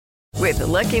With the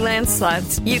Lucky Land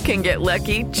Slots, you can get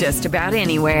lucky just about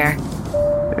anywhere.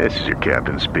 This is your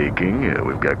captain speaking.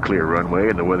 We've got clear runway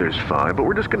and the weather's fine, but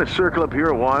we're just going to circle up here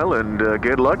a while and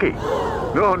get lucky.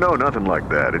 No, nothing like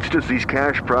that. It's just these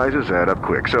cash prizes add up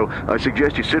quick. So I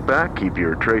suggest you sit back, keep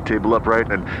your tray table upright,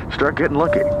 and start getting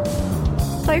lucky.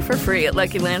 Play for free at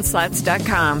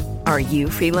LuckyLandSlots.com. Are you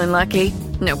feeling lucky?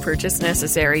 No purchase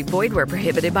necessary. Void where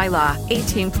prohibited by law.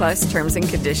 18+ terms and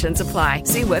conditions apply.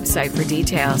 See website for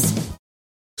details.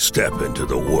 Step into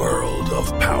the world of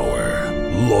power,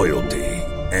 loyalty,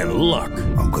 and luck.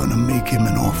 I'm gonna make him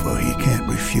an offer he can't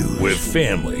refuse. With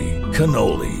family,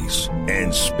 cannolis,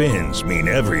 and spins mean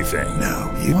everything.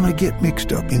 Now, you wanna get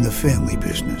mixed up in the family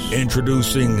business.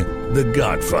 Introducing The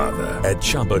Godfather at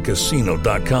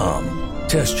ChumbaCasino.com.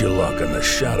 Test your luck in the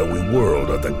shadowy world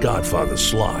of The Godfather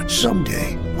slot.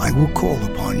 Someday, I will call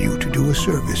upon you to do a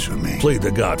service for me. Play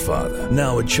The Godfather,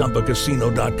 now at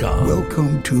ChumbaCasino.com.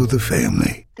 Welcome to the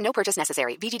family. No purchase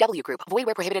necessary. VGW Group. Void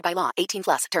where prohibited by law.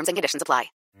 18+. Terms and conditions apply.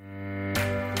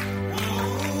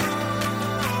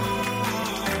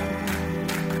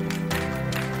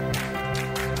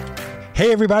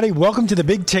 Hey everybody, welcome to the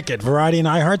Big Ticket, Variety and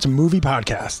iHeart's movie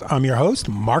podcast. I'm your host,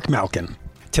 Mark Malkin.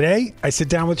 Today, I sit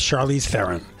down with Charlize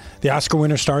Theron. The Oscar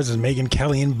winner stars as Megyn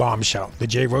Kelly in Bombshell, the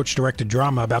Jay Roach-directed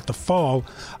drama about the fall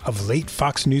of late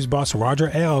Fox News boss Roger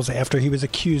Ailes after he was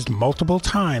accused multiple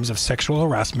times of sexual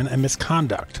harassment and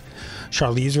misconduct.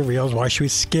 Charlize reveals why she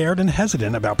was scared and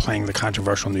hesitant about playing the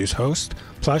controversial news host.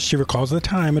 Plus, she recalls the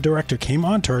time a director came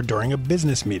on to her during a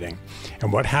business meeting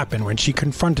and what happened when she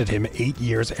confronted him 8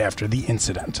 years after the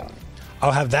incident.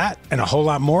 I'll have that and a whole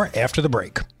lot more after the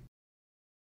break.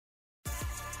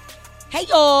 Hey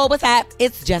y'all, what's up?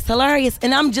 It's Jess Hilarious,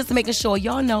 and I'm just making sure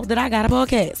y'all know that I got a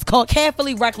podcast called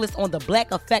Carefully Reckless on the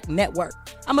Black Effect Network.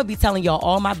 I'm gonna be telling y'all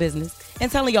all my business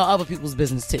and telling y'all other people's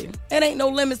business too. It ain't no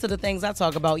limits to the things I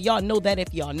talk about. Y'all know that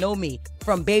if y'all know me.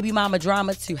 From baby mama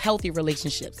drama to healthy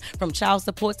relationships, from child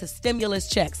support to stimulus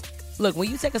checks. Look,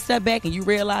 when you take a step back and you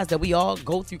realize that we all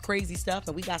go through crazy stuff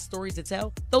and we got stories to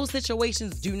tell, those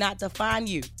situations do not define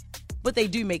you. But they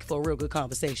do make for a real good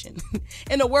conversation.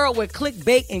 In a world where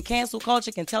clickbait and cancel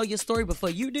culture can tell your story before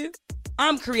you do,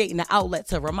 I'm creating an outlet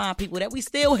to remind people that we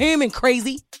still human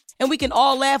crazy and we can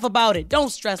all laugh about it. Don't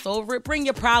stress over it. Bring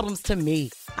your problems to me.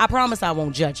 I promise I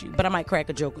won't judge you, but I might crack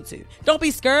a joke or two. Don't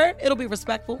be scared. It'll be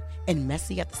respectful and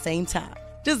messy at the same time.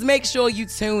 Just make sure you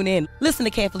tune in. Listen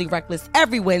to Carefully Reckless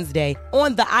every Wednesday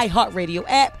on the iHeartRadio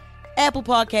app, Apple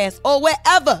Podcasts, or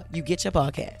wherever you get your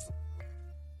podcasts.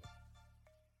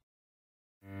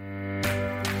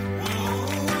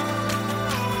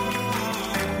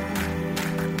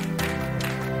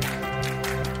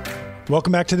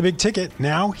 Welcome back to the Big Ticket.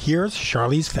 Now, here's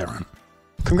Charlize Theron.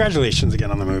 Congratulations again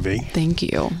on the movie. Thank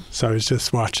you. So I was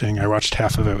just watching, I watched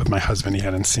half of it with my husband. He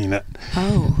hadn't seen it.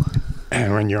 Oh.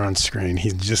 And when you're on screen,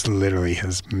 he just literally,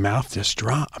 his mouth just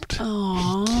dropped.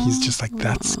 Aww. He's just like,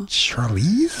 that's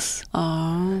Charlize?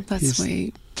 Oh, that's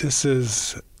sweet. This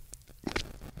is,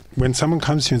 when someone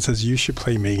comes to you and says, you should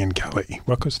play Megyn Kelly,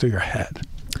 what goes through your head?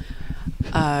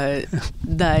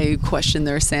 They question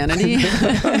their sanity.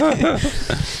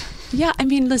 Yeah, I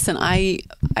mean, listen, I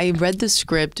read the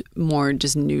script more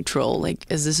just neutral. Like,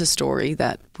 is this a story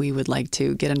that we would like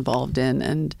to get involved in?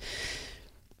 And,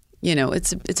 you know,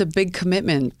 it's a big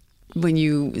commitment when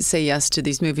you say yes to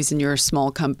these movies and you're a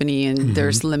small company and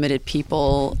there's limited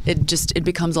people. It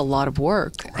becomes a lot of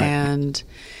work. Right.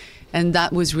 And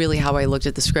that was really how I looked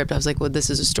at the script. I was like, well, this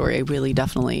is a story I really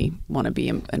definitely want to be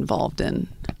involved in.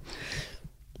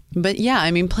 But yeah,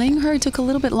 I mean, playing her took a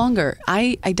little bit longer.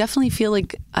 I definitely feel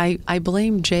like I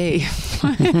blame Jay for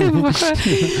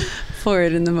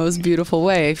it in the most beautiful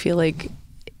way. I feel like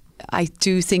I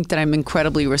do think that I'm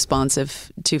incredibly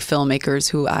responsive to filmmakers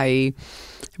who I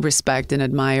respect and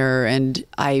admire. And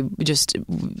I just,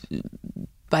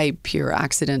 by pure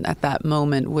accident at that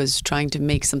moment, was trying to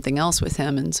make something else with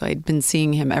him. And so I'd been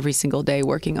seeing him every single day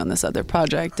working on this other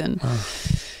project. And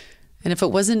if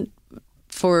it wasn't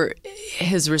for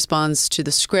his response to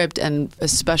the script and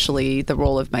especially the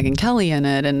role of Megyn Kelly in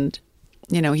it, and,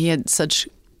 you know, he had such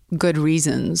good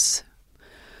reasons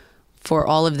for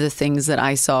all of the things that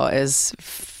I saw as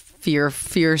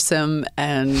fearsome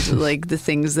and like the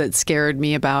things that scared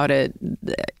me about it.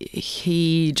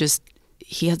 He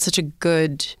had such a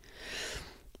good,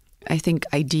 I think,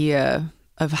 idea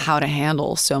of how to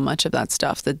handle so much of that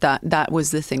stuff that was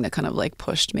the thing that kind of like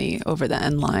pushed me over the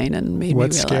end line and made me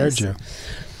realize. What scared you?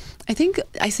 I think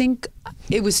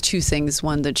it was two things.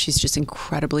 One, that she's just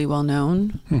incredibly well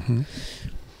known. Mm-hmm.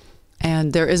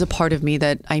 And there is a part of me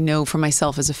that I know for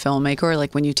myself as a filmmaker,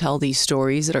 like when you tell these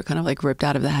stories that are kind of like ripped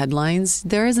out of the headlines,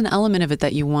 there is an element of it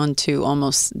that you want to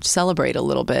almost celebrate a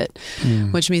little bit,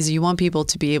 which means you want people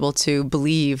to be able to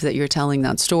believe that you're telling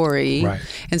that story. Right.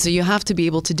 And so you have to be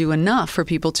able to do enough for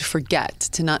people to forget,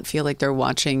 to not feel like they're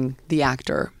watching the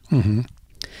actor. Mm-hmm.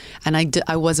 And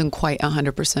I wasn't quite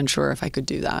 100% sure if I could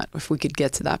do that, if we could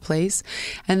get to that place.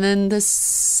 And then the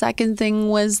second thing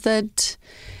was that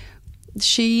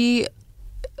she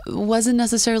wasn't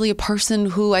necessarily a person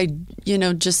who I,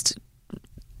 just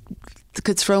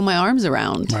could throw my arms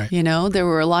around. Right. There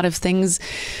were a lot of things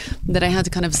that I had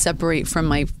to kind of separate from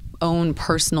my own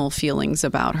personal feelings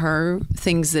about her,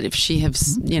 things that if she have,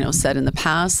 said in the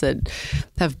past that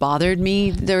have bothered me.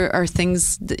 There are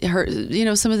things that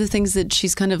some of the things that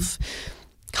she's kind of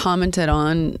commented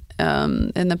on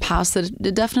in the past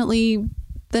that definitely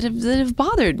that have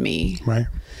bothered me. Right.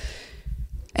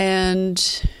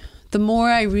 And the more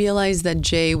I realized that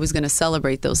Jay was going to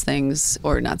celebrate those things,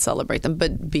 or not celebrate them,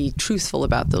 but be truthful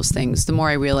about those things, the more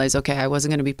I realized, okay, I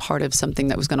wasn't going to be part of something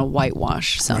that was going to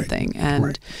whitewash something. Right.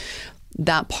 And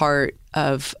that part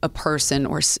of a person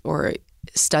or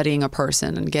studying a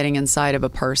person and getting inside of a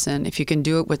person, if you can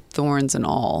do it with thorns and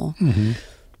all,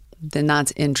 then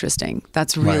that's interesting.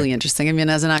 That's really interesting. I mean,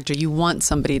 as an actor, you want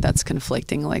somebody that's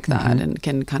conflicting like that and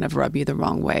can kind of rub you the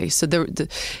wrong way. So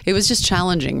it was just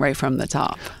challenging right from the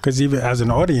top. Because even as an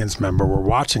audience member, we're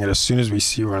watching it. As soon as we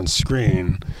see her on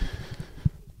screen,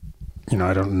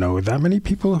 I don't know that many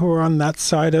people who are on that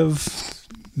side of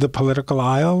the political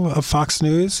aisle of Fox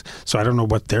News. So I don't know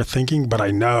what they're thinking, but I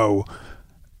know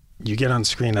you get on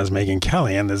screen as Megyn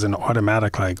Kelly and there's an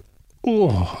automatic like,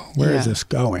 oh, where is this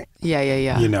going? Yeah.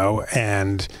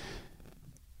 And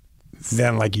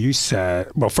then like you said,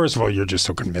 well, first of all, you're just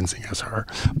so convincing as her,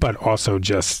 but also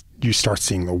just you start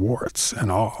seeing the warts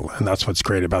and all. And that's what's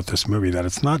great about this movie, that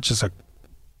it's not just a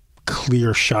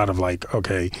clear shot of like,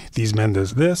 okay, these men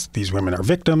does this, these women are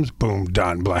victims, boom,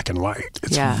 done, black and white.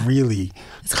 It's really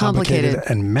complicated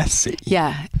and messy.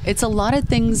 Yeah. It's a lot of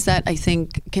things that I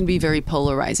think can be very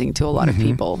polarizing to a lot of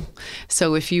people.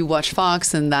 So if you watch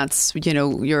Fox and that's,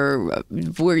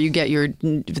 where you get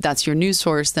that's your news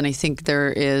source, then I think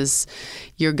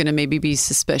you're going to maybe be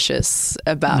suspicious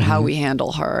about how we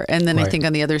handle her. And then I think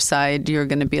on the other side, you're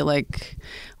going to be like,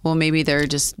 well, maybe they're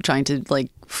just trying to like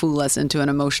fool us into an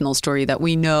emotional story that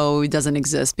we know doesn't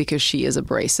exist because she is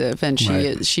abrasive and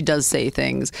she does say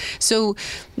things. So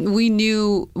we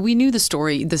knew the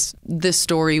story. This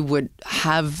story would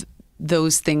have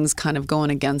those things kind of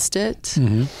going against it.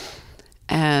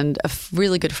 And a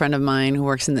really good friend of mine who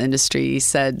works in the industry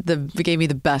gave me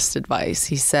the best advice.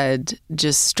 He said,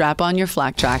 just strap on your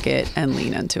flak jacket and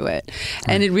lean into it.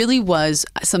 And it really was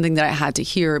something that I had to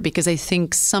hear, because I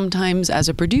think sometimes as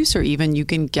a producer even, you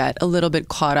can get a little bit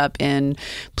caught up in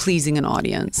pleasing an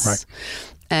audience. Right.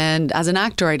 And as an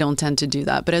actor, I don't tend to do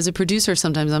that. But as a producer,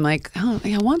 sometimes I'm like, oh,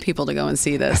 I want people to go and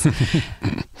see this.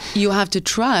 You have to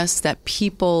trust that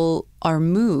people are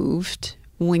moved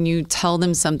when you tell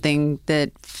them something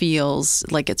that feels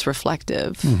like it's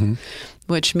reflective,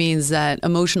 which means that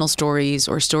emotional stories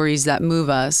or stories that move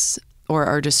us or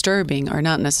are disturbing are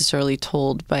not necessarily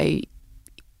told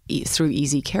through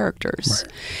easy characters.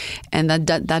 Right. And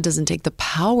that doesn't take the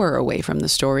power away from the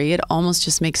story. It almost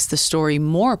just makes the story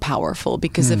more powerful,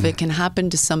 because if it can happen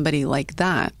to somebody like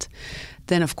that,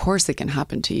 then of course it can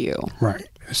happen to you. Right.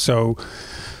 So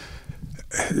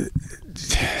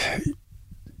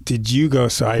did you go,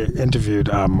 so I interviewed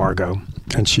Margot,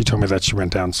 and she told me that she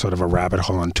went down sort of a rabbit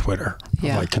hole on Twitter of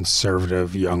like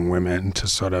conservative young women to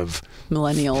sort of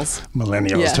millennials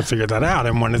to figure that out.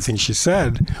 And one of the things she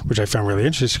said, which I found really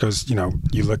interesting, she goes,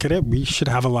 you look at it, we should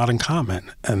have a lot in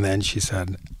common. And then she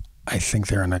said, I think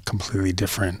they're in a completely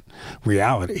different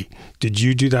reality. Did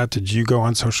you do that? Did you go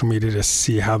on social media to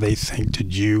see how they think?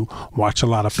 Did you watch a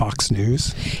lot of Fox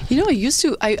News? I used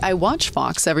to. I watch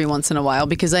Fox every once in a while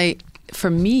because for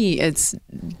me, it's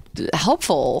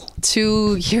helpful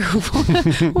to hear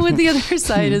what the other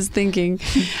side is thinking.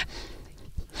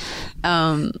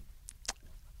 And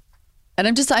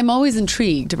I'm always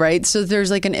intrigued, right? So there's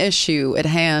like an issue at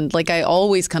hand. Like I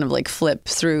always kind of like flip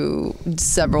through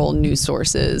several news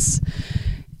sources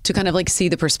to kind of like see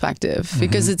the perspective,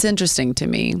 because it's interesting to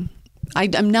me.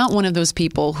 I'm not one of those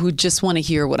people who just want to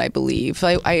hear what I believe.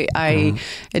 It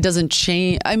doesn't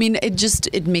change. I mean,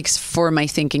 it makes for my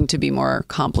thinking to be more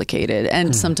complicated.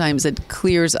 And sometimes it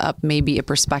clears up maybe a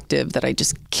perspective that I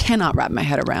just cannot wrap my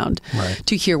head around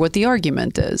to hear what the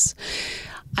argument is.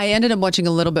 I ended up watching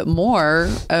a little bit more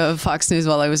of Fox News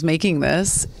while I was making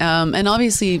this, and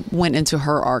obviously went into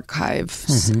her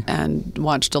archives and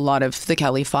watched a lot of the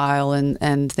Kelly File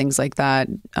and things like that.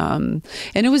 And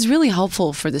it was really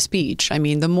helpful for the speech. I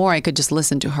mean, the more I could just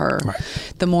listen to her,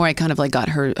 the more I kind of like got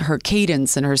her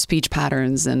cadence and her speech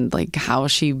patterns and like how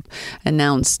she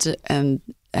announced and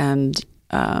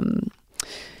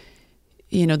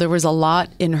you know, there was a lot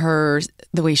in her,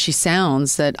 the way she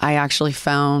sounds, that I actually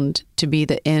found to be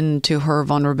the end to her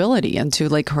vulnerability and to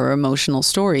like her emotional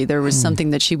story. There was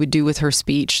something that she would do with her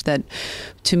speech that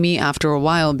to me after a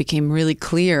while became really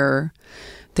clear.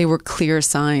 They were clear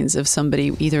signs of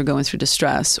somebody either going through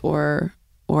distress or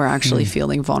actually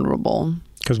feeling vulnerable.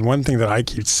 Because one thing that I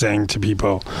keep saying to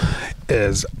people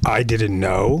is I didn't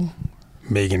know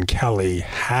Megyn Kelly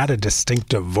had a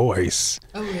distinctive voice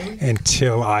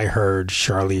until I heard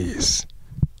Charlize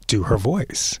do her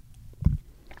voice.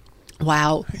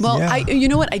 Wow. Well, you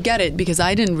know what? I get it, because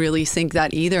I didn't really think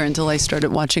that either until I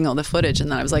started watching all the footage,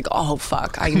 and then I was like, oh,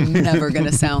 fuck, I'm never going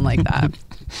to sound like that.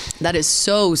 That is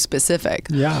so specific.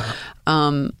 Yeah.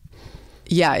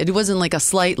 Yeah, it wasn't like a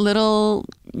slight little,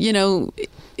 you know,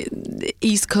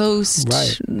 East Coast.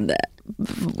 Right.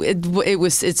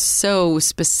 It's so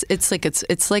specific.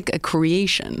 It's like a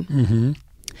creation.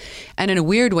 And in a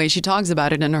weird way, she talks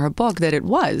about it in her book that it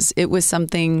was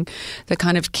something that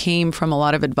kind of came from a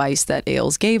lot of advice that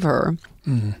Ailes gave her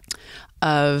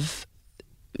of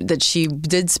that she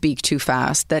did speak too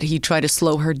fast, that he tried to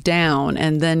slow her down,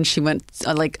 and then she went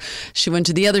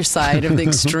to the other side of the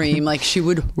extreme. Like she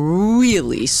would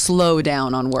really slow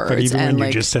down on words. But even and when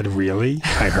you just said "really,"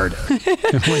 I heard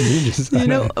it. When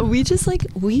you just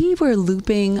said we were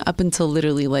looping up until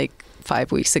literally like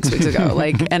 6 weeks ago.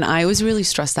 And I was really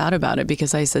stressed out about it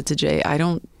because I said to Jay,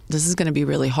 this is going to be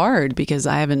really hard because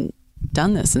I haven't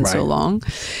done this in so long.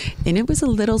 And it was a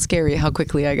little scary how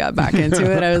quickly I got back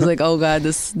into it. I was like, oh God,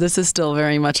 this is still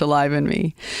very much alive in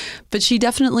me. But she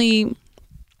definitely,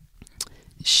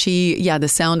 the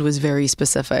sound was very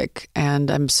specific. And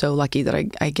I'm so lucky that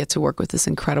I get to work with this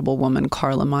incredible woman,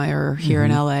 Carla Meyer, here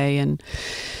in LA. And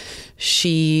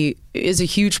she is a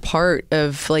huge part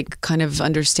of like kind of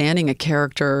understanding a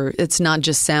character. It's not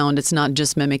just sound. It's not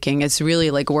just mimicking. It's really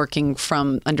like working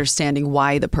from understanding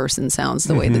why the person sounds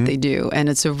the way that they do. And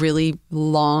it's a really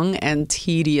long and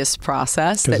tedious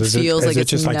process that feels like it's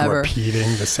just never like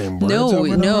repeating the same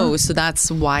words. No. So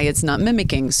that's why it's not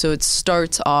mimicking. So it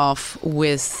starts off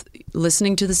with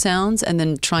listening to the sounds and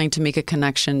then trying to make a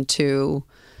connection to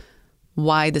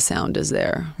why the sound is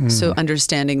there. So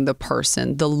understanding the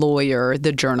person, the lawyer,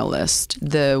 the journalist,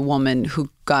 the woman who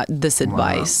got this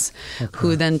advice,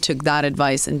 who then took that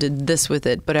advice and did this with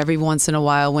it. But every once in a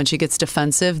while, when she gets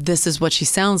defensive, this is what she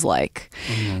sounds like.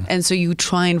 And so you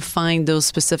try and find those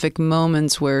specific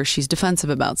moments where she's defensive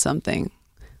about something.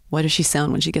 What does she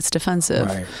sound when she gets defensive?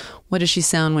 Right. What does she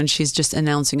sound when she's just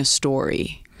announcing a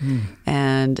story?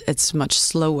 And it's much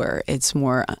slower. It's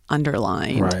more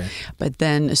underlined. Right. But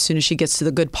then as soon as she gets to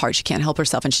the good part, she can't help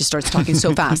herself and she starts talking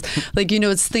so fast.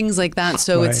 It's things like that.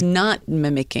 So it's not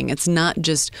mimicking. It's not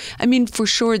just, for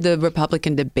sure, the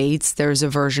Republican debates, there's a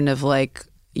version of like,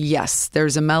 yes,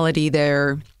 there's a melody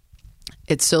there.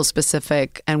 It's so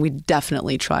specific, and we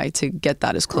definitely try to get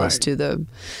that as close to the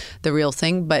real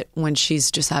thing. But when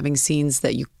she's just having scenes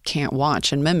that you can't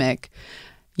watch and mimic,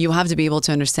 you have to be able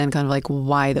to understand kind of like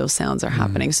why those sounds are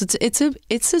happening. So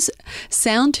it's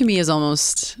sound to me is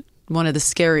almost one of the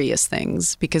scariest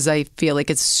things, because I feel like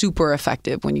it's super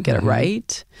effective when you get it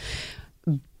right.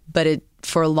 But it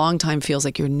for a long time feels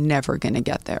like you're never going to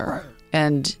get there.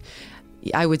 And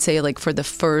I would say like for the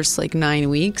first 9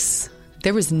 weeks,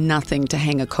 there was nothing to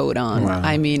hang a coat on. Wow.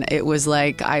 It was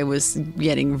like I was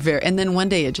getting and then one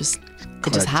day it just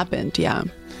happened. Yeah.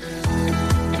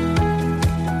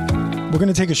 We're going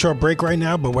to take a short break right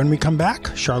now, but when we come back,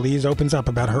 Charlize opens up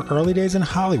about her early days in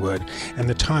Hollywood and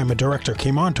the time a director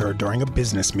came on to her during a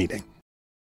business meeting.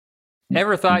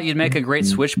 Ever thought you'd make a great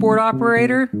switchboard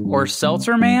operator? Or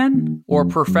seltzer man? Or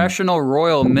professional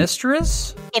royal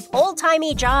mistress? If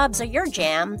old-timey jobs are your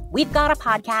jam, we've got a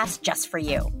podcast just for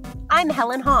you. I'm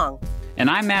Helen Hong. And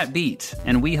I'm Matt Beat,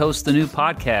 and we host the new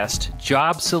podcast,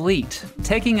 Jobsolete,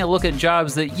 taking a look at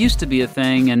jobs that used to be a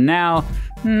thing and now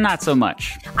not so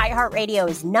much. iHeartRadio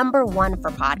is #1 for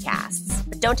podcasts.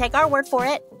 But don't take our word for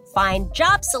it. Find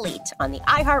Jobsolete on the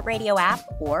iHeartRadio app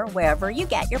or wherever you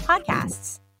get your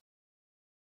podcasts.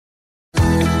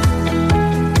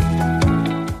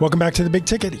 Welcome back to The Big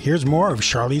Ticket. Here's more of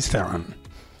Charlize Theron.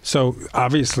 So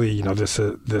obviously,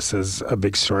 this is a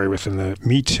big story within the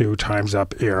Me Too, Time's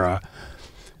Up era.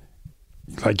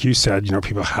 like you said,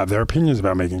 people have their opinions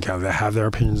about Megyn Kelly. They have their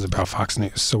opinions about Fox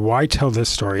News. So why tell this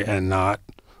story and not,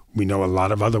 we know a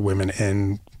lot of other women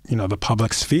in, the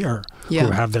public sphere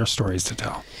who have their stories to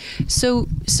tell. So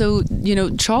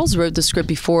Charles wrote the script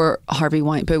before Harvey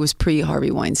Weinstein, but it was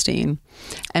pre-Harvey Weinstein.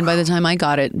 And by the time I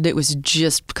got it, it was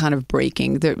just kind of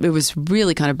breaking. It was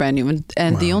really kind of brand new.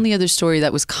 And the only other story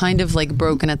that was kind of like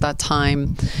broken at that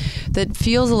time that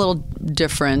feels a little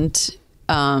different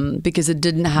because it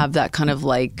didn't have that kind of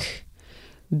like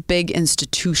big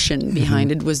institution behind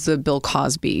it was the Bill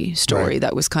Cosby story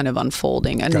that was kind of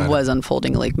unfolding and was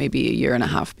unfolding like maybe a year and a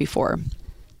half before.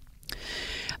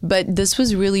 But this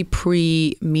was really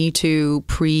pre-Me Too,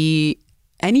 pre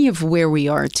any of where we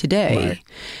are today. Right.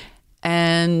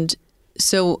 And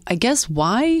so I guess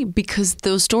why? Because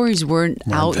those stories weren't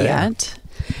out yet.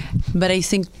 But I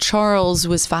think Charles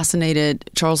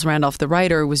Randolph, the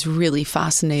writer, was really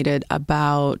fascinated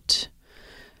about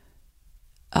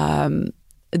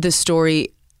the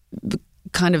story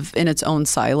kind of in its own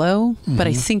silo. But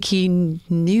I think he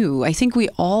knew. I think we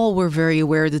all were very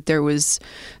aware that there was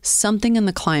something in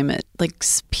the climate. Like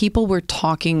people were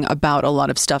talking about a lot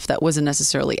of stuff that wasn't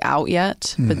necessarily out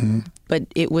yet, but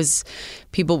it was,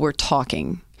 people were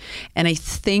talking. And I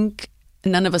think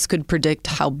none of us could predict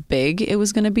how big it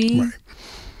was going to be. Right.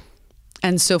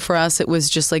 And so for us, it was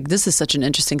just like, this is such an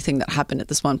interesting thing that happened at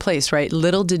this one place, right?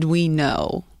 Little did we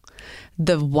know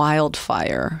the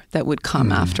wildfire that would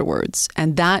come afterwards.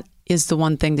 And that is the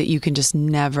one thing that you can just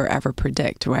never, ever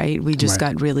predict, right? We just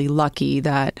got really lucky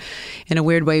that in a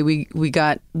weird way, we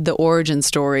got the origin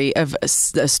story of a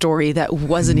story that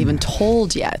wasn't even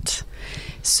told yet.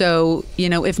 So,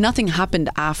 if nothing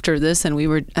happened after this and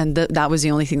that was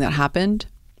the only thing that happened,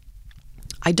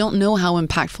 I don't know how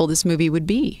impactful this movie would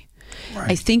be.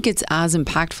 Right. I think it's as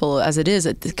impactful as it is.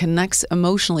 It connects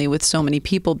emotionally with so many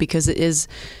people because it is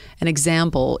an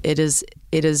example. It is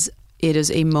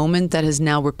a moment that has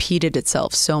now repeated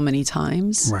itself so many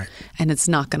times, right? And it's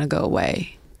not going to go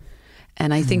away.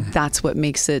 And I think that's what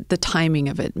makes it, the timing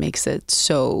of it makes it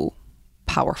so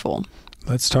powerful.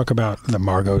 Let's talk about the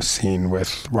Margot scene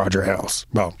with Roger Ailes.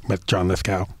 Well, with John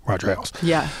Lithgow, Roger Ailes.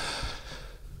 Yeah.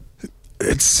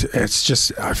 It's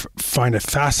just, I find it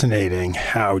fascinating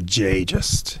how Jay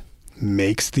just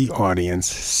makes the audience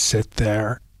sit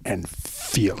there and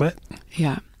feel it.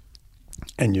 Yeah.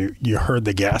 And you heard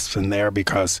the gasps in there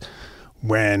because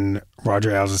when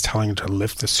Roger Ailes is telling him to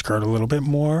lift the skirt a little bit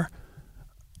more,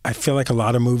 I feel like a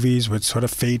lot of movies would sort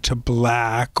of fade to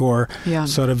black or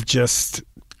sort of just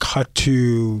cut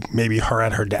to maybe her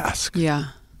at her desk. Yeah.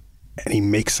 And he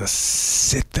makes us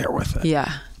sit there with it.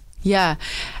 Yeah. Yeah.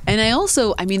 And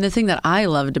the thing that I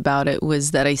loved about it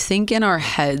was that I think in our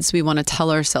heads, we want to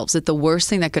tell ourselves that the worst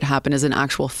thing that could happen is an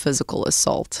actual physical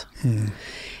assault.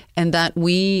 And that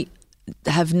we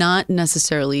have not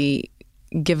necessarily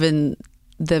given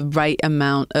the right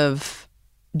amount of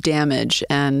damage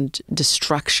and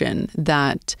destruction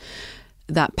that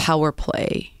power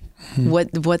play,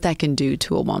 what that can do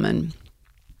to a woman.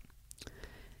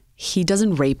 He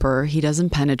doesn't rape her. He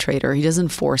doesn't penetrate her. He doesn't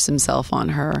force himself on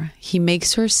her. He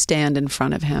makes her stand in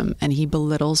front of him and he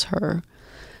belittles her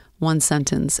one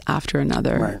sentence after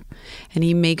another. Right. And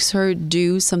he makes her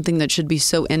do something that should be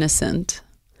so innocent.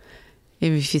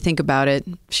 If you think about it,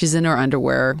 she's in her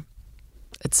underwear.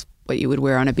 It's what you would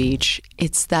wear on a beach.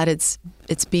 It's that it's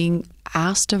being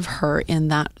asked of her in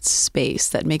that space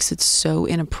that makes it so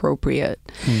inappropriate.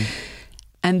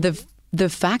 And the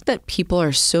fact that people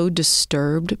are so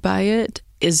disturbed by it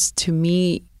is, to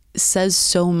me, says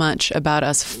so much about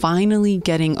us finally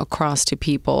getting across to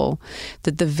people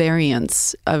that the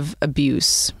variance of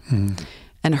abuse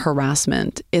and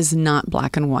harassment is not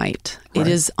black and white. Right.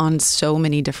 It is on so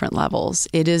many different levels.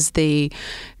 It is the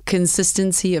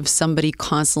consistency of somebody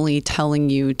constantly telling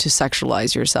you to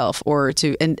sexualize yourself or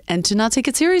to and to not take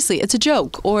it seriously. It's a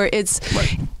joke, or it's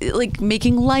like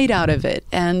making light out of it.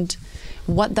 And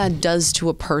what that does to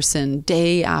a person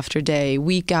day after day,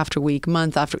 week after week,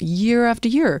 month after year,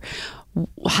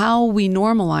 how we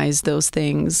normalize those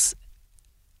things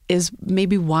is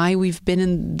maybe why we've been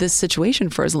in this situation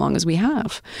for as long as we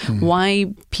have.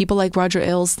 Why people like Roger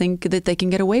Ailes think that they can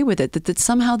get away with it, that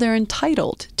somehow they're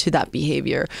entitled to that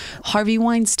behavior. Harvey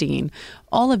Weinstein,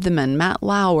 all of the men, Matt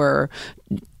Lauer,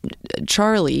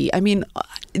 Charlie. I mean,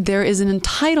 there is an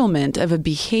entitlement of a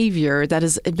behavior that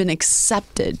has been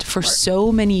accepted for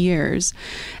so many years.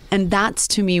 And that's,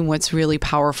 to me, what's really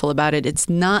powerful about it. It's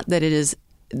not that it is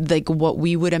like what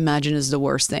we would imagine is the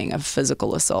worst thing of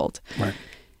physical assault. Right.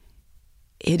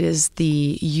 It is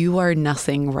you are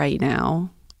nothing right now,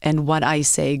 and what I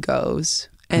say goes.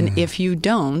 And if you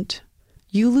don't,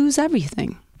 you lose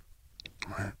everything.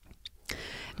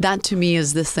 That to me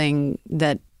is the thing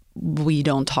that we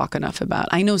don't talk enough about.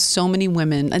 I know so many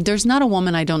women, and there's not a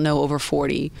woman I don't know over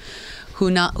 40 who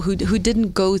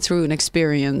didn't go through an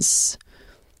experience,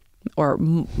 or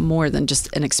more than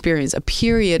just an experience, a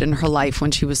period in her life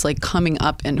when she was like coming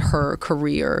up in her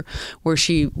career where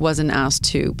she wasn't asked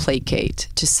to placate,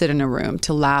 to sit in a room,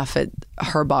 to laugh at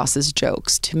her boss's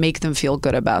jokes, to make them feel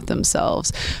good about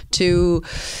themselves, to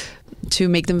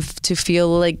make them to feel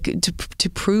like to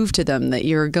prove to them that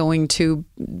you're going to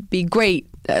be great,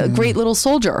 a great little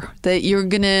soldier,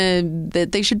 that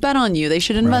they should bet on you, they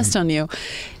should invest on you.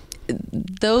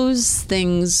 Those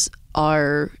things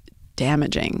are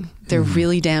damaging. They're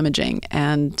really damaging,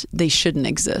 and they shouldn't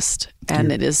exist.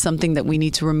 And it is something that we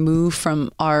need to remove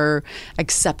from our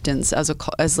acceptance as a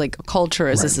culture,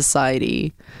 as a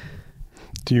society.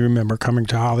 Do you remember coming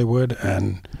to Hollywood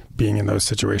and being in those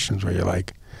situations where you're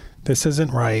like, this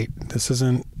isn't right, this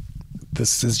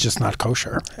is just not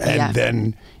kosher? And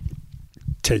then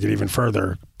take it even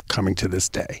further, coming to this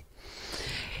day.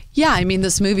 Yeah, I mean,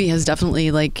 this movie has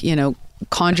definitely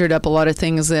conjured up a lot of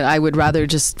things that I would rather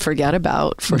just forget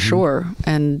about, for sure.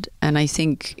 And I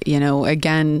think,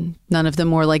 again, none of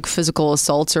them were like physical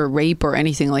assaults or rape or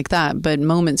anything like that, but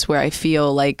moments where I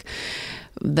feel like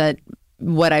that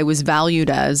what I was valued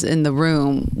as in the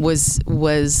room was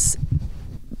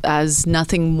as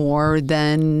nothing more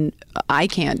than eye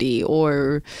candy,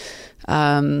 or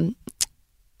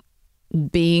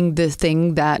being the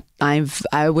thing that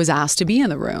I was asked to be in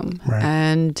the room. Right.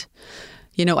 And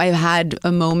I've had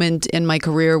a moment in my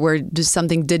career where just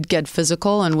something did get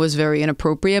physical and was very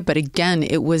inappropriate. But again,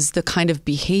 it was the kind of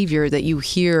behavior that you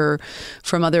hear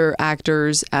from other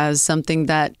actors as something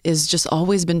that is just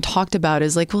always been talked about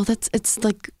as like, well, it's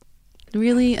like,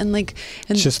 really? And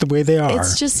it's just the way they are.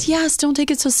 It's just, yes, don't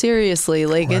take it so seriously.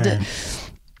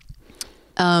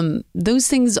 Those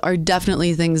things are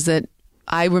definitely things that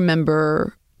I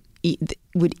remember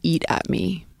would eat at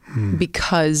me,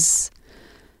 because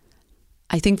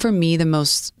I think for me,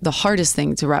 the hardest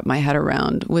thing to wrap my head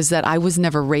around was that I was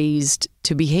never raised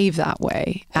to behave that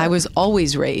way. I was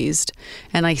always raised,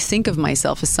 and I think of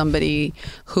myself as somebody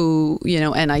who,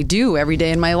 and I do every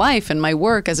day in my life and my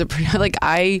work as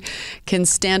I can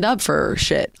stand up for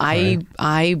shit. Right.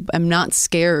 I am not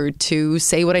scared to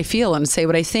say what I feel and say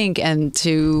what I think, and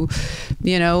to,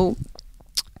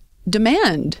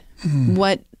 demand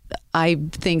what I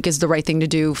think is the right thing to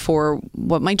do for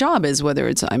what my job is, whether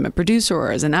it's I'm a producer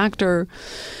or as an actor.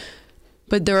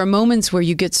 But there are moments where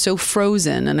you get so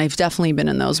frozen, and I've definitely been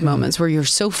in those moments where you're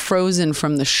so frozen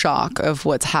from the shock of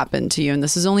what's happened to you. And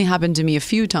this has only happened to me a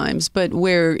few times, but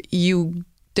where you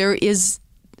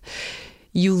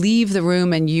leave the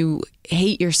room and you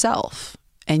hate yourself.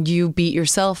 And you beat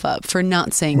yourself up for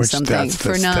not saying something.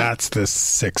 That's the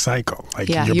sick cycle.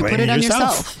 You put it on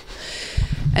yourself.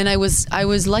 And I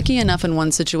was lucky enough in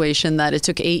one situation that it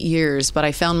took 8 years, but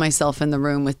I found myself in the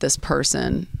room with this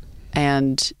person,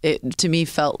 and it to me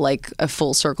felt like a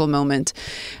full circle moment.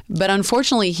 But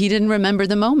unfortunately, he didn't remember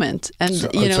the moment. And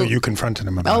so you confronted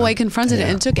him about it. I confronted it.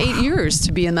 And it took 8 years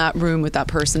to be in that room with that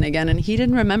person again, and he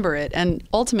didn't remember it. And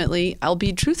ultimately, I'll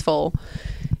be truthful,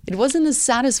 it wasn't as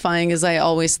satisfying as I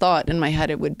always thought in my head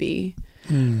it would be.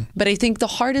 But I think the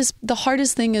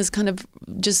hardest thing is kind of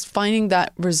just finding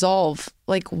that resolve.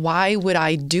 Like, why would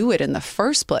I do it in the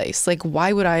first place? Like,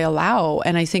 why would I allow?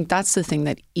 And I think that's the thing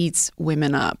that eats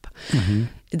women up.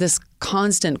 This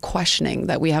constant questioning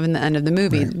that we have in the end of the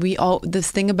movie. Right.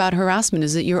 This thing about harassment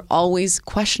is that you're always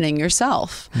questioning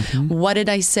yourself. What did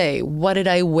I say? What did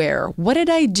I wear? What did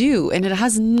I do? And it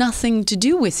has nothing to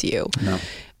do with you. No.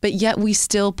 But yet we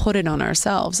still put it on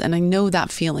ourselves. And I know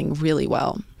that feeling really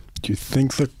well. Do you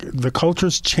think the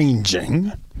culture's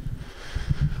changing?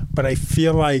 But I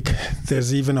feel like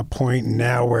there's even a point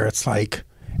now where it's like,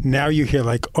 now you hear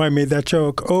like, oh, I made that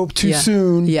joke. Oh, too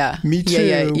soon. Yeah. Me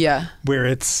too. Yeah. Where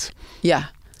it's... Yeah.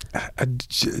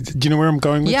 Do you know where I'm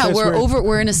going with this? Yeah,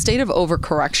 we're in a state of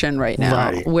overcorrection right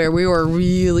now, where we were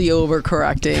really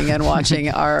overcorrecting and watching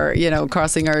our,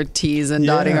 crossing our T's and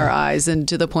dotting our I's, and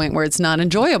to the point where it's not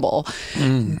enjoyable.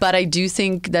 But I do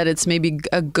think that it's maybe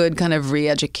a good kind of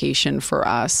re-education for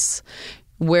us,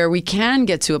 where we can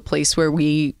get to a place where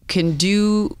we can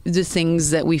do the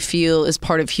things that we feel is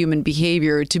part of human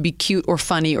behavior, to be cute or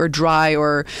funny or dry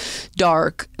or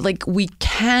dark. Like, we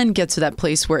can get to that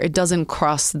place where it doesn't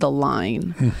cross the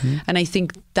line. And I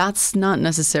think that's not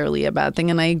necessarily a bad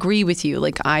thing. And I agree with you.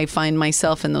 Like, I find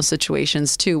myself in those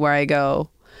situations too, where I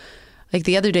go, like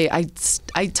the other day,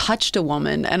 I touched a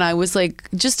woman, and I was like,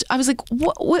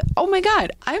 what? Oh my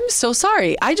God, I'm so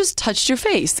sorry. I just touched your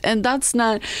face. And that's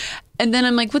not... And then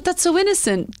I'm like, well, that's so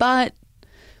innocent. But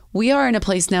we are in a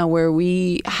place now where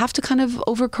we have to kind of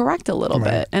overcorrect a little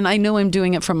bit. And I know I'm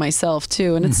doing it for myself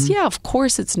too. And it's, of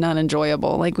course it's not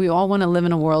enjoyable. Like, we all want to live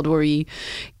in a world where we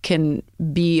can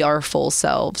be our full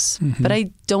selves. But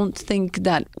I don't think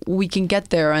that we can get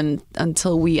there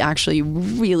until we actually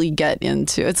really get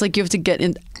into, it's like you have to get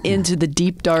into the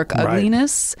deep, dark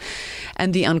ugliness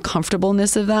and the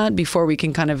uncomfortableness of that before we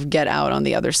can kind of get out on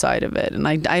the other side of it. And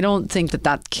I don't think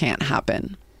that can't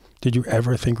happen. Did you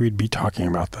ever think we'd be talking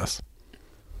about this?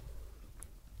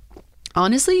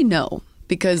 Honestly, no.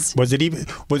 Because was it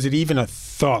even a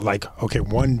thought like, okay,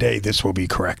 one day this will be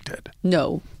corrected?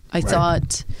 No. I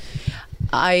thought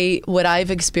what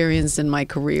I've experienced in my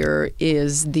career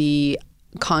is the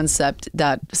concept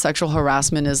that sexual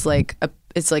harassment is like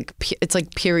it's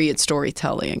like period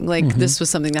storytelling. Like this was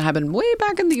something that happened way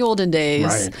back in the olden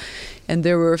days. And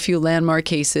there were a few landmark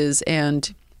cases,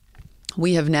 and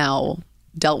we have now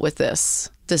dealt with this.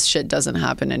 This shit doesn't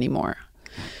happen anymore.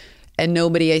 And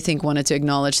nobody, I think, wanted to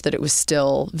acknowledge that it was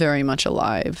still very much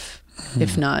alive,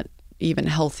 if not even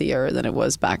healthier than it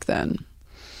was back then.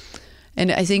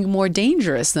 And I think more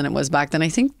dangerous than it was back then. I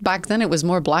think back then it was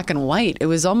more black and white. It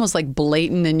was almost like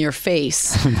blatant in your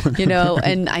face, you know?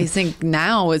 And I think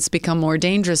now it's become more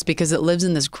dangerous because it lives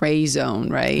in this gray zone,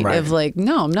 right? Of like,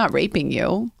 no, I'm not raping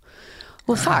you.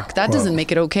 Well, fuck, that doesn't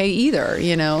make it okay either,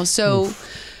 you know? So...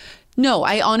 No,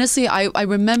 I honestly, I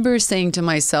remember saying to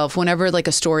myself, whenever like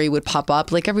a story would pop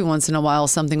up, like every once in a while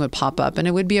something would pop up, and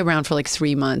it would be around for like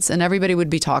 3 months, and everybody would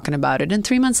be talking about it. And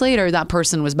 3 months later, that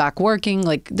person was back working.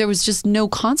 Like, there was just no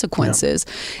consequences,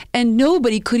 and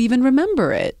nobody could even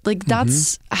remember it. Like,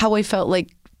 that's how I felt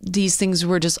like these things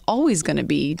were just always going to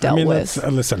be dealt with.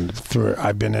 Listen,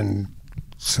 I've been in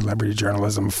celebrity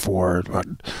journalism for,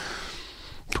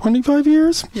 25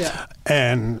 years? Yeah.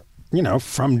 And... you know,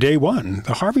 from day one,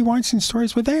 the Harvey Weinstein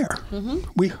stories were there.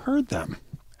 We heard them.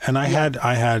 And I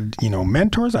had, you know,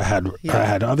 mentors. I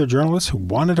had other journalists who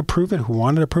wanted to prove it,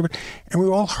 and we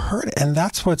all heard it. And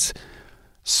that's what's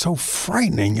so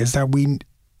frightening, is that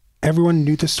everyone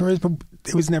knew the stories, but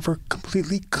it was never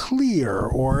completely clear,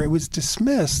 or it was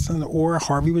dismissed, or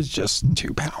Harvey was just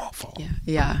too powerful.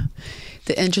 Yeah.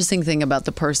 The interesting thing about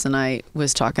the person I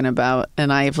was talking about,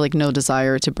 and I have like no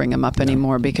desire to bring him up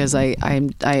anymore because I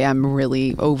am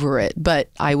really over it. But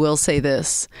I will say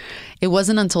this. It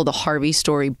wasn't until the Harvey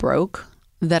story broke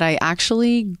that I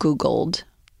actually Googled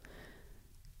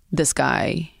this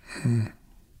guy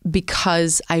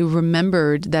because I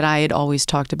remembered that I had always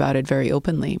talked about it very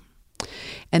openly,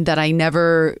 and that I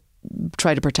never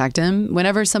try to protect him.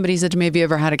 Whenever somebody said to me, have you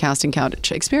ever had a casting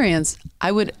couch experience?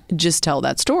 I would just tell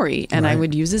that story, and I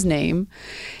would use his name.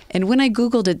 And when I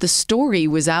Googled it, the story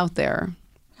was out there,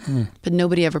 but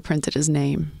nobody ever printed his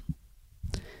name.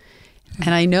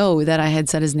 And I know that I had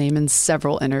said his name in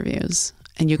several interviews,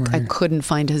 and I couldn't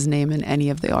find his name in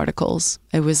any of the articles.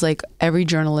 It was like every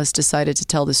journalist decided to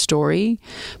tell the story,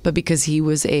 but because he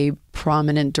was a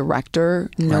prominent director,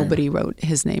 nobody wrote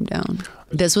his name down.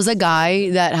 This was a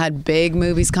guy that had big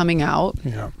movies coming out.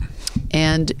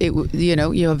 And you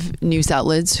know, you have news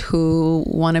outlets who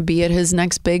want to be at his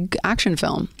next big action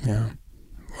film.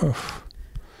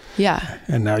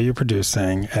 And now you're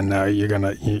producing, and now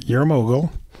you're a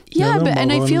mogul.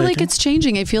 And I feel like it's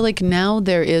changing. I feel like now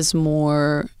there is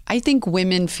more. I think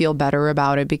women feel better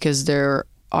about it because there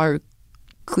are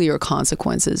clear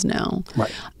consequences now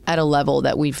at a level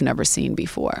that we've never seen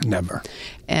before. Never.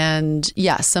 And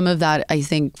some of that I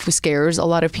think scares a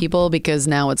lot of people because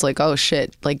now it's like, oh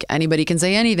shit, like anybody can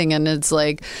say anything. And it's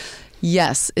like,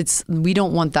 yes, we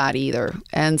don't want that either.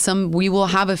 And we will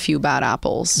have a few bad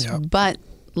apples, but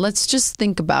let's just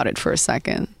think about it for a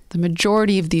second. The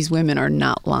majority of these women are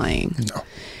not lying. No.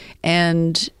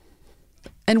 And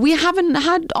we haven't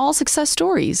had all success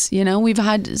stories. You know, we've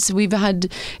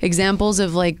had examples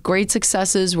of like great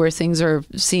successes where things are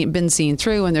been seen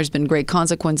through, and there's been great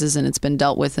consequences, and it's been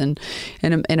dealt with in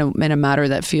a matter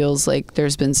that feels like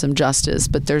there's been some justice.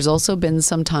 But there's also been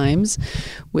some times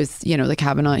with, you know, the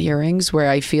Kavanaugh hearings where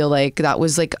I feel like that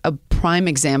was like a prime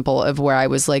example of where I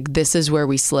was like, this is where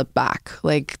we slip back.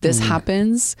 Like this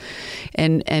happens,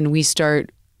 and we start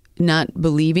not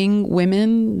believing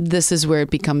women. This is where it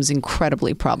becomes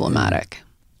incredibly problematic.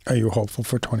 Are you hopeful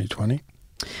for 2020?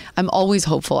 I'm always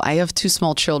hopeful. I have 2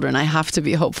 small children. I have to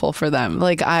be hopeful for them.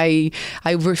 Like I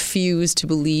refuse to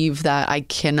believe that I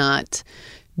cannot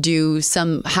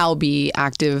somehow be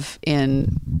active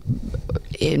in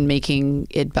making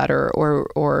it better,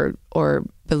 or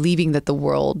believing that the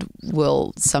world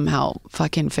will somehow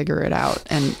fucking figure it out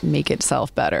and make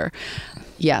itself better.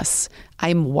 Yes,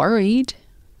 I'm worried.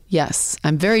 Yes,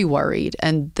 I'm very worried.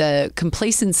 And the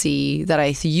complacency that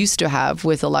I used to have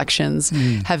with elections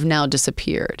have now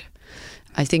disappeared.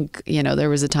 I think, there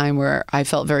was a time where I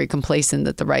felt very complacent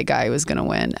that the right guy was going to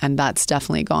win. And that's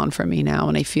definitely gone from me now.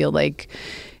 And I feel like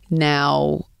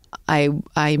now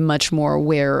I'm much more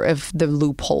aware of the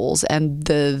loopholes and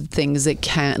the things that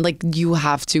you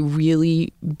have to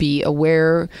really be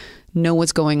aware, know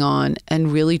what's going on,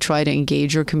 and really try to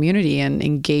engage your community and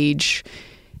engage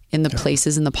in the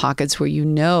places and the pockets where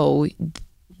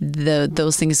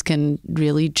those things can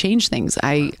really change things.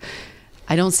 I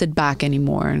don't sit back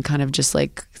anymore and kind of just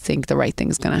think the right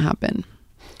thing's going to happen.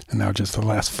 And now just the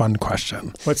last fun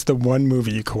question. What's the one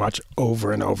movie you can watch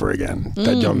over and over again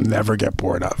that you'll never get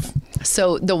bored of?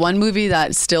 So the one movie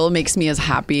that still makes me as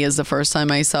happy as the first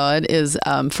time I saw it is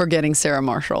Forgetting Sarah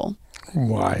Marshall.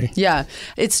 Why? Yeah.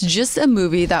 It's just a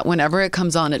movie that whenever it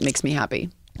comes on, it makes me happy.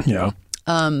 Yeah.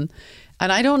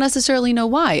 And I don't necessarily know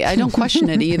why. I don't question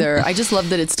it either. I just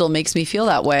love that it still makes me feel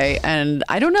that way. And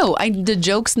I don't know. The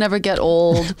jokes never get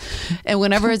old. And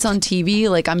whenever it's on TV,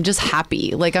 I'm just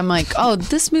happy. I'm like, oh,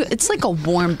 this movie, it's like a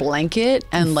warm blanket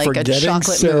and a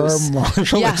chocolate Sarah mousse.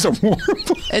 Marshall, yeah.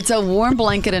 It's a warm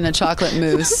blanket and a chocolate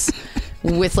mousse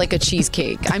with a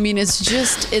cheesecake. I mean,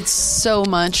 it's so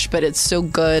much, but it's so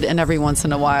good. And every once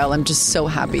in a while, I'm just so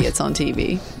happy it's on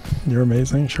TV. You're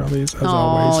amazing, Charlize, as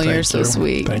always. Oh, you're so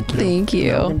sweet. Thank you. Thank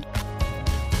you.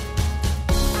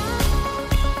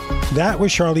 That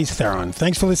was Charlize Theron.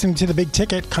 Thanks for listening to The Big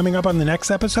Ticket. Coming up on the next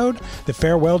episode, the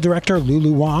farewell director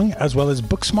Lulu Wang, as well as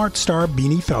Booksmart star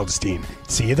Beanie Feldstein.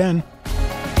 See you then.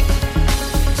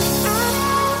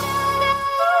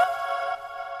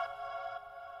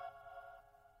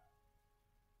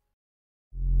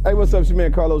 Hey, what's up? It's your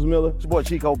man Carlos Miller. It's your boy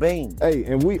Chico Bean. Hey,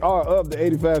 and we are of the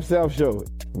 85 South Show.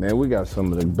 Man, we got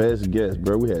some of the best guests,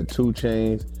 bro. We had 2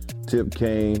 Chainz, Tip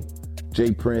came,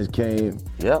 Jay Prince came.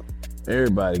 Yep.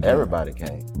 Everybody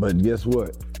came. But guess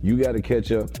what? You got to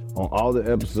catch up on all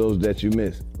the episodes that you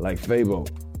missed, like Fabo,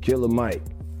 Killer Mike.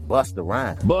 Busta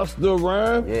Rhymes. Busta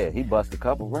Rhymes? Yeah, he bust a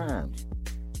couple rhymes.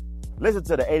 Listen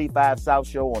to the 85 South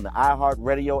Show on the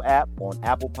iHeartRadio app, on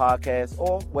Apple Podcasts,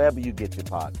 or wherever you get your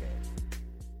podcasts.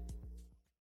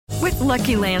 With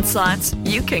Lucky Land Slots,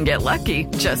 you can get lucky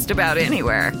just about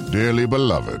anywhere. Dearly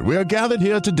beloved, we are gathered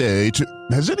here today to...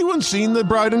 Has anyone seen the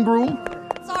bride and groom?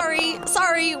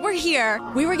 Sorry, we're here.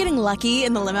 We were getting lucky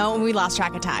in the limo and we lost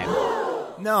track of time.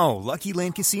 No, Lucky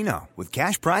Land Casino, with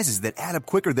cash prizes that add up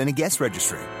quicker than a guest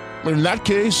registry. In that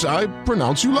case, I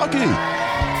pronounce you lucky.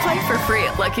 Play for free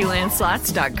at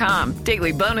LuckyLandSlots.com.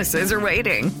 Daily bonuses are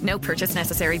waiting. No purchase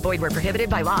necessary. Void where prohibited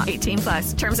by law.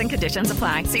 18+. Terms and conditions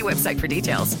apply. See website for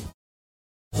details.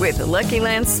 With the Lucky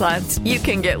Land Slots, you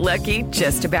can get lucky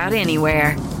just about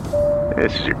anywhere.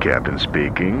 This is your captain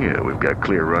speaking. We've got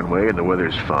clear runway and the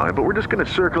weather's fine, but we're just going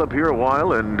to circle up here a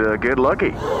while and get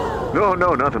lucky. No,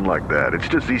 nothing like that. It's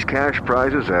just these cash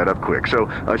prizes add up quick. So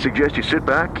I suggest you sit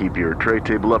back, keep your tray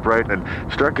table upright, and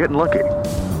start getting lucky.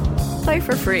 Play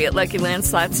for free at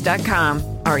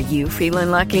LuckyLandSlots.com. Are you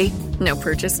feeling lucky? No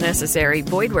purchase necessary.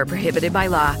 Void where prohibited by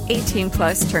law.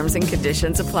 18+ terms and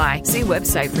conditions apply. See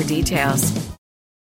website for details.